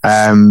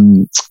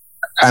 And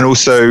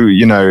also,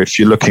 if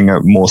you're looking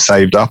at more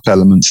saved up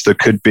elements, there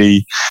could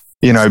be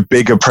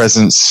bigger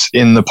presence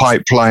in the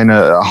pipeline,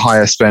 a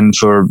higher spend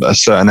for a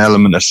certain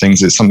element of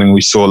things. It's something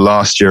we saw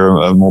last year,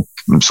 a more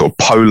sort of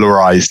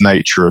polarized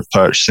nature of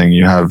purchasing.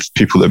 You have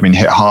people that have been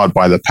hit hard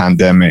by the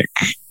pandemic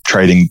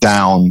trading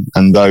down,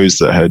 and those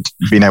that had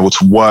been able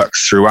to work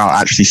throughout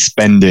actually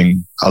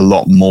spending a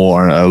lot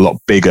more and a lot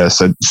bigger.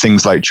 So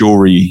things like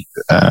jewelry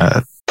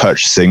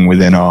purchasing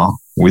within our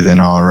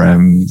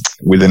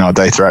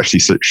data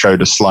actually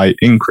showed a slight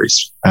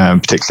increase,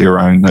 particularly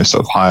around those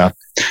sort of higher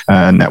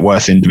net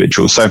worth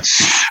individuals. So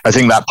I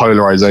think that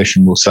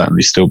polarization will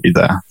certainly still be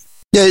there.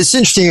 Yeah, it's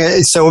interesting.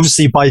 So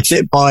obviously by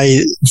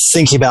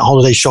thinking about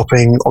holiday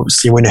shopping,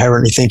 obviously we're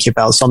inherently thinking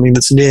about something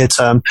that's near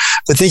term,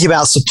 but thinking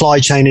about supply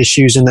chain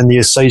issues and then the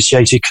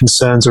associated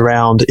concerns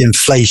around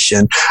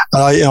inflation.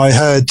 I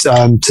heard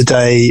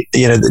today,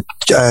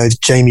 that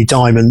Jamie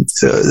Dimon,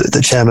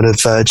 the chairman of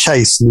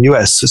Chase in the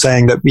US,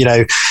 saying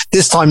that,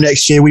 this time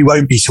next year we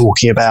won't be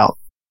talking about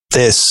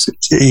this.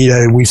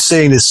 We've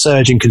seen this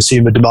surge in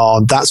consumer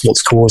demand. That's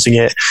what's causing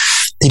it.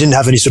 He didn't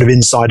have any sort of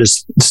insider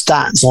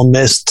stats on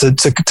this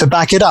to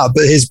back it up,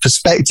 but his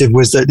perspective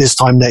was that this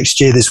time next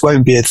year this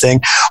won't be a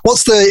thing.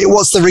 What's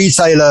the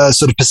retailer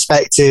sort of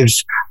perspective?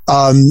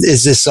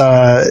 Is this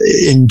an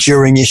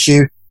enduring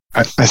issue?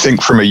 I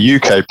think from a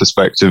UK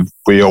perspective,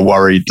 we are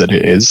worried that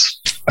it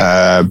is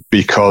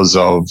because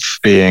of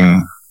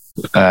being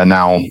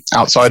now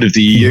outside of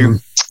the EU.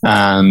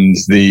 And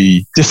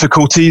the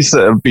difficulties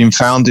that have been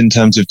found in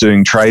terms of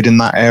doing trade in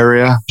that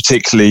area,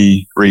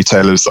 particularly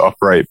retailers that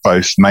operate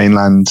both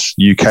mainland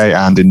UK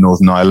and in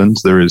Northern Ireland.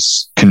 There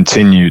is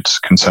continued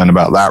concern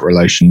about that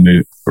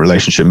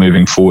relationship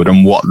moving forward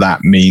and what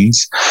that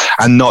means.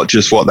 And not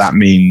just what that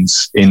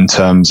means in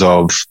terms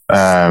of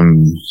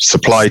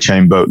supply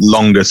chain, but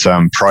longer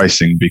term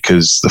pricing,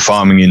 because the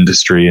farming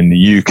industry in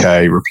the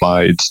UK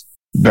relied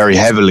very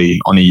heavily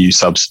on EU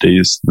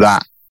subsidies.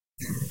 That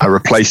a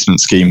replacement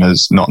scheme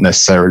has not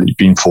necessarily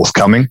been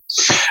forthcoming,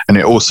 and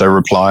it also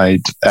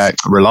relied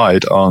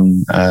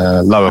on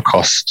lower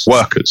cost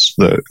workers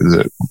that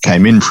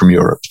came in from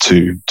Europe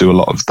to do a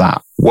lot of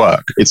that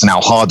work. It's now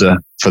harder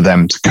for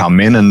them to come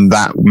in, and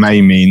that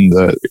may mean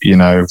that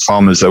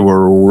farmers that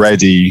were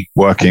already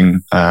working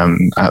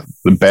at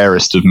the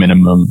barest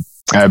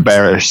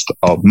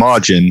of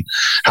margin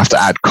have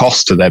to add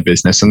cost to their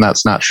business, and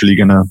that's naturally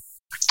going to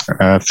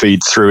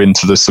feed through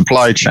into the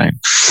supply chain.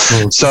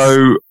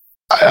 So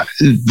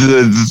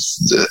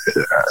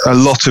a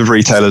lot of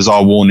retailers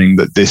are warning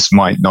that this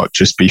might not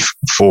just be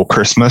for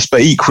Christmas,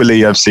 but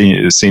equally I've seen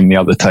the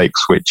other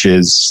takes, which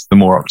is the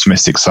more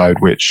optimistic side,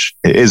 which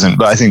it isn't.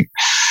 But I think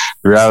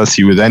the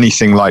reality with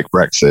anything like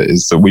Brexit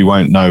is that we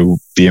won't know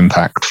the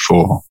impact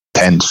for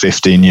 10 to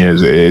 15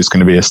 years. It is going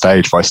to be a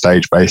stage by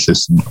stage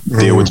basis and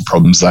deal with the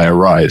problems that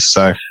arise.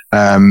 So,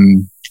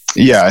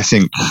 I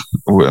think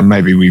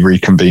maybe we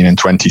reconvene in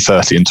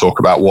 2030 and talk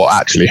about what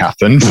actually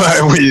happened. But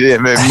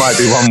it might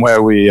be one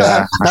where we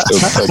have to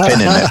put a pin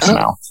in it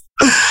now.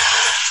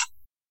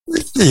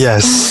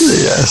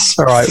 Yes.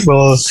 All right.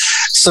 Well,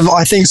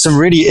 I think some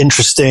really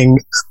interesting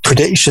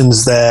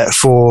predictions there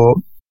for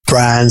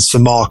brands, for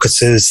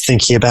marketers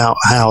thinking about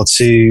how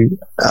to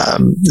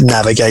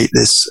navigate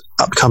this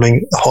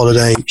upcoming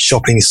holiday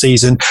shopping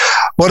season.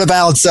 What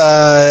about,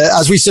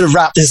 as we sort of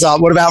wrap this up,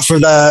 what about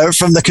from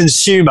the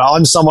consumer?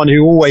 I'm someone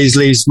who always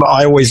leave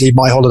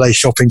my holiday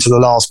shopping to the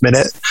last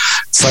minute.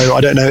 So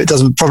I don't know,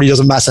 probably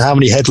doesn't matter how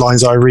many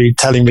headlines I read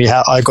telling me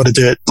how I've got to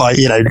do it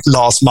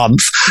last month.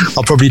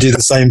 I'll probably do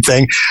the same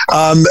thing.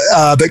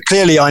 But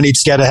clearly I need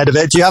to get ahead of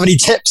it. Do you have any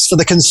tips for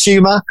the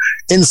consumer?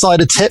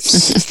 Insider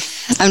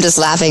tips? I'm just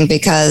laughing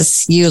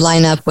because you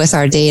line up with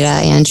our data,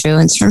 Andrew,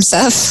 in terms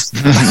of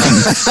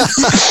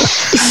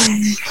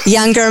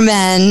younger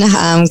men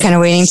kind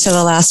of waiting till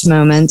the last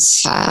moment.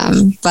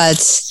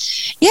 But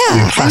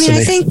yeah, I mean,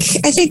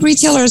 I think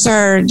retailers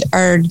are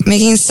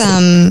making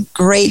some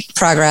great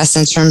progress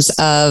in terms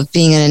of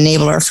being an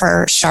enabler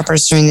for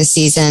shoppers during the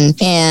season.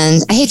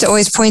 And I hate to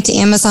always point to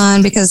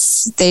Amazon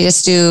because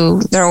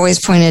they're always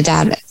pointed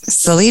at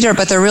it's the leader,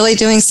 but they're really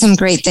doing some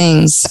great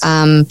things.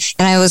 And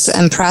I was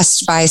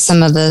impressed by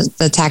some of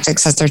the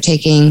tactics that they're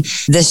taking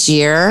this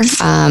year.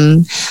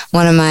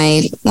 One of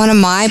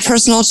my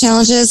personal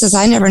challenges is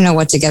I never know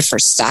what to get for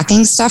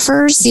stocking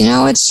stuffers.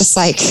 It's just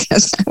like,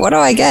 what do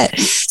I get?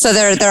 So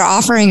they're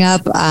offering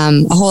up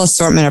a whole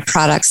assortment of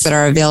products that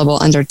are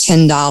available under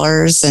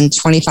 $10 and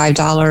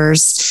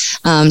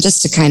 $25,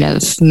 just to kind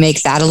of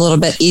make that a little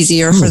bit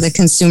easier for the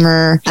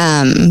consumer.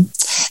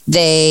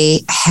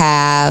 They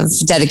have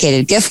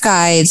dedicated gift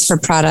guides for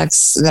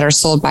products that are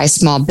sold by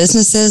small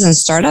businesses and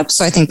startups.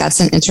 So I think that's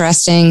an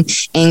interesting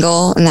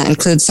angle, and that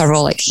includes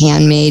several like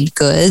handmade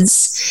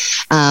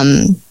goods.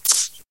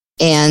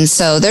 And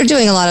so they're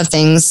doing a lot of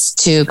things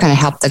to kind of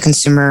help the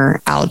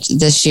consumer out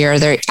this year.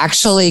 They're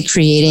actually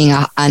creating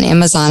an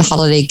Amazon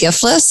holiday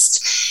gift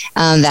list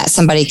that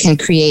somebody can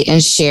create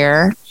and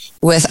share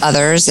with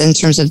others in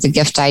terms of the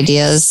gift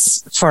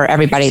ideas for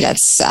everybody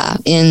that's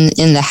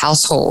in the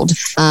household.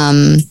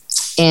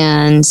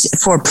 And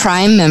for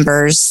Prime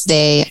members,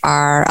 they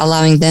are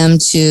allowing them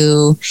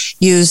to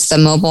use the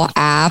mobile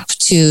app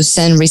to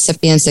send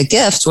recipients a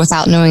gift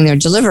without knowing their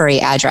delivery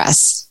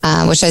address,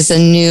 which is a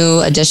new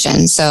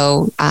addition.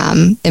 So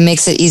it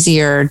makes it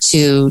easier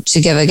to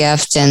give a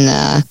gift, and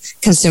the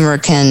consumer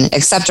can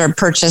accept or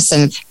purchase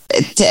and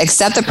to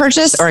accept the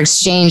purchase or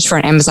exchange for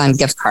an Amazon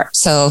gift card.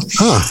 So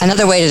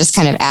another way to just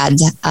kind of add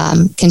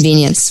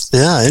convenience.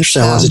 Yeah,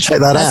 interesting. I want to check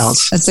that out.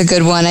 That's a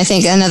good one. I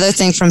think another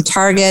thing from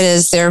Target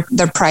is their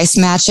price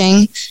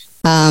matching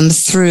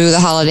through the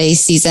holiday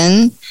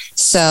season.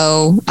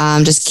 So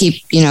just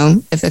keep,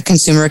 if a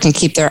consumer can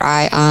keep their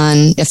eye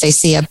on if they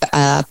see a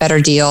better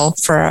deal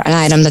for an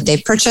item that they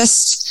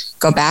purchased,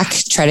 go back,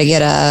 try to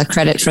get a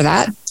credit for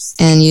that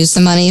and use the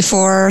money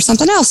for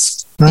something else.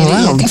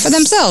 Maybe for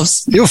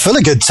themselves. You're full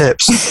of good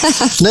tips.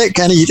 Nick,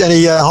 any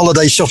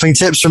holiday shopping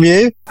tips from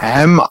you?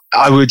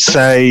 I would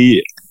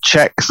say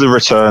check the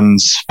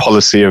returns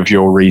policy of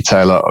your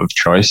retailer of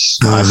choice.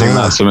 I think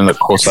that's something that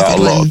caught out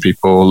a lot of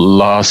people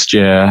last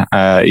year,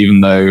 even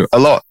though a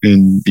lot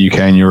in the UK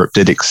and Europe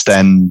did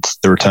extend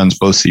the returns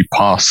policy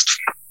past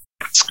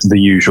the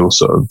usual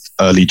sort of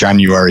early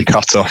January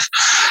cutoff.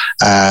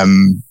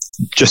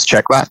 Just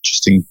check that,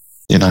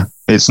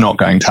 it's not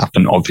going to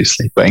happen,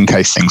 obviously, but in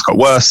case things got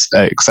worse,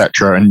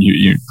 etc., and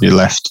you're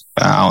left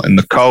out in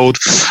the cold.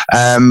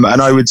 And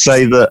I would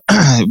say that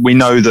we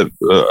know that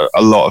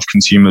a lot of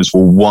consumers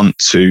will want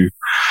to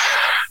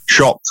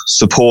shop,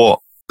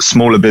 support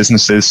smaller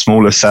businesses,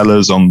 smaller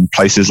sellers on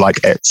places like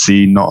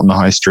Etsy, not on the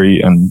high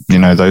street, and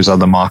those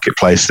other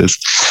marketplaces.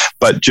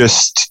 But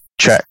just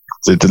check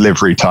the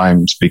delivery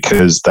times,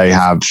 because they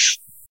have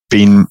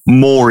been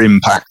more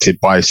impacted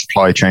by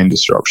supply chain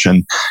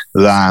disruption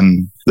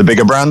than the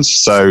bigger brands.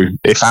 So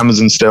if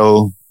Amazon's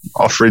still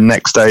offering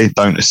next day,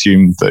 don't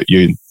assume that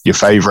your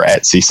favorite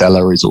Etsy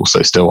seller is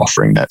also still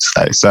offering next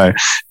day. So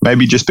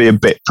maybe just be a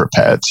bit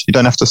prepared. You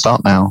don't have to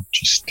start now.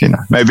 Just,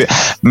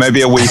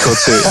 maybe a week or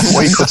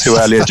two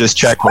earlier, just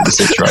check what the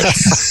situation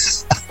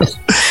is.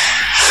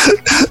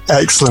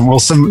 Excellent. Well,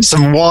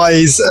 some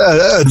wise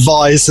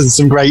advice and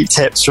some great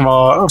tips from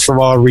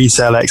our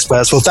retail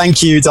experts. Well,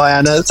 thank you,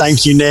 Diana.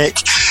 Thank you, Nick.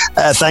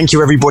 Thank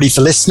you, everybody,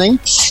 for listening.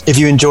 If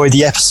you enjoyed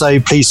the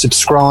episode, please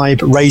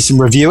subscribe, rate and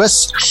review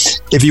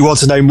us. If you want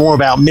to know more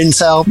about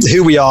Mintel,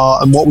 who we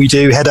are and what we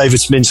do, head over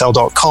to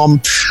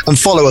mintel.com and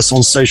follow us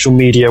on social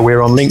media.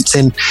 We're on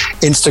LinkedIn,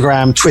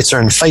 Instagram, Twitter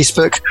and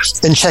Facebook.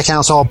 And check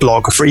out our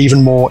blog for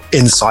even more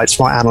insights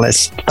from our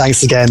analysts.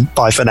 Thanks again.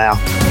 Bye for now.